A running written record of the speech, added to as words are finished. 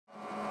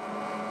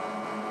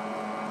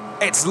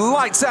It's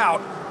lights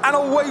out. And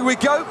away we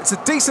go. It's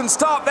a decent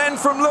start then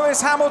from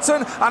Lewis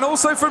Hamilton and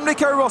also from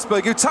Nico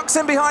Rosberg, who tucks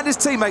in behind his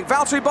teammate.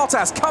 Valtteri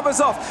Bottas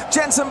covers off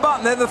Jenson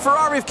Button. Then the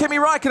Ferrari of Kimi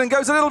Räikkönen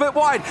goes a little bit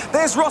wide.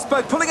 There's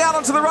Rosberg pulling out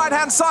onto the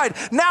right-hand side.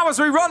 Now as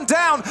we run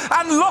down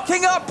and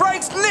locking up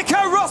brakes, Nico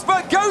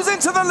Rosberg goes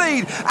into the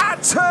lead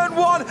at turn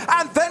 1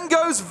 and then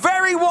goes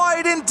very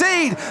wide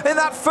indeed in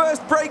that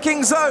first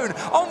braking zone.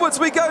 Onwards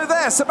we go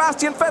there.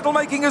 Sebastian Vettel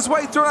making his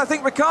way through, and I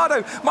think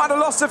Ricciardo might have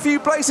lost a few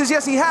places.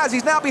 Yes, he has.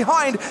 He's now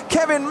behind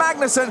Kevin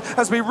Magnussen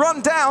as we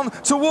run down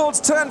towards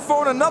turn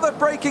 4 in another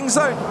braking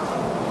zone.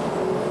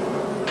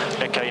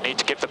 Nico, you need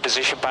to give the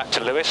position back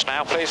to Lewis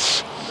now,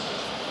 please.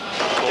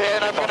 Yeah,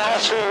 and I'm going to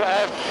have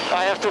to,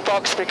 I have to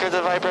box because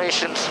of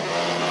vibrations.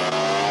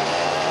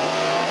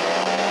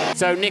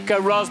 So Nico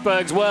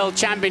Rosberg's World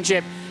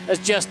Championship has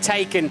just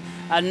taken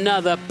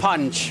another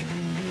punch.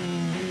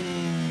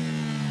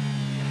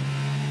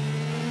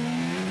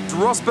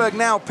 Rosberg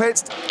now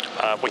pits.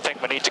 We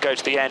think we need to go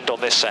to the end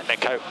on this set,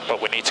 Nico,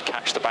 but we need to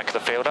catch the back of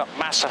the field up.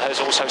 Massa has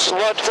also...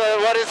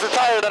 What is the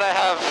tyre that I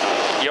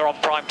have? You're on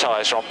prime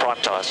tyres, you're on prime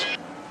tyres.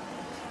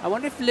 I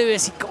wonder if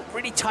Lewis, he got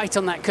really tight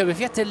on that curb, if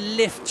he had to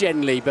lift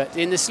gently, but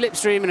in the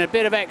slipstream and a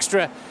bit of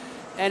extra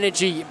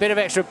energy, a bit of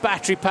extra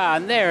battery power,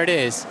 and there it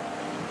is.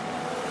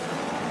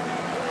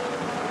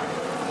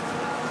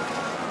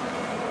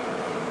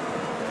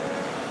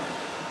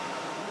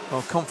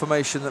 Well,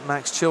 confirmation that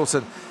Max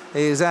Chilton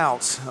is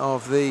out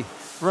of the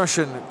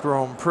Russian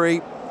Grand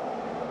Prix.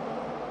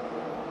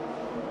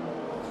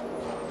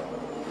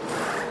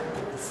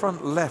 The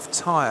front left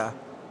tyre.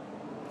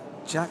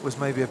 Jack was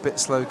maybe a bit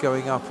slow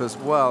going up as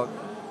well.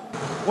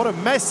 What a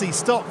messy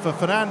stop for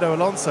Fernando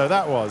Alonso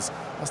that was.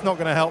 That's not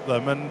going to help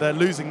them, and they're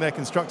losing their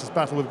constructors'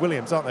 battle with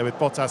Williams, aren't they, with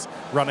Bottas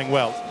running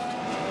well.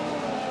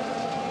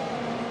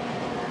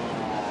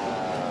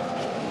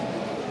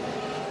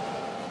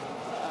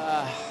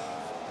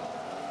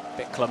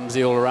 Bit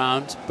clumsy all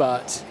around,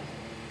 but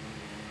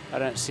I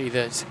don't see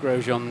that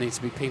Grosjean needs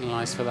to be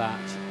penalised for that.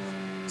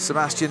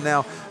 Sebastian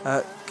now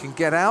can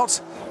get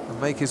out and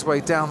make his way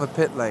down the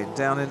pit lane,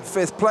 down in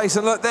 5th place.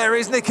 And look, there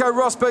is Nico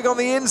Rosberg on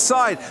the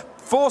inside.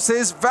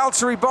 Forces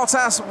Valtteri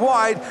Bottas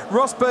wide.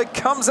 Rosberg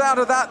comes out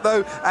of that,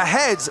 though,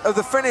 ahead of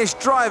the Finnish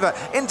driver.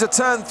 Into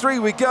turn 3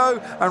 we go,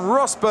 and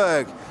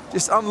Rosberg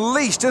just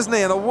unleashed, isn't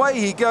he? And away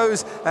he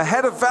goes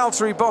ahead of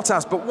Valtteri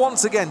Bottas, but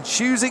once again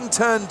choosing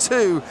turn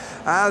 2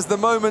 as the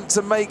moment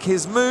to make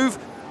his move.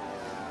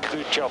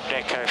 Good job,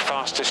 Nico.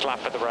 Fastest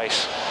lap of the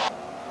race.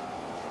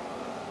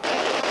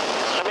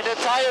 I mean, the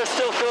tyres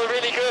still feel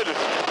really good.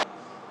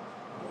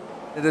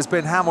 It has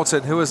been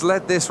Hamilton who has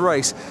led this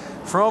race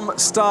from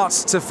start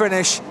to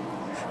finish.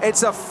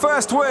 It's a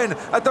first win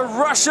at the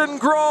Russian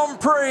Grand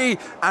Prix,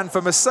 and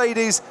for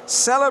Mercedes,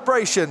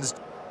 celebrations.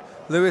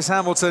 Lewis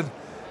Hamilton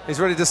is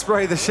ready to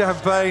spray the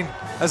champagne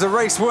as a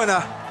race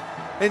winner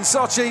in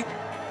Sochi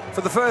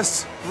for the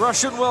first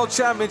Russian World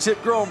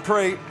Championship Grand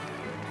Prix.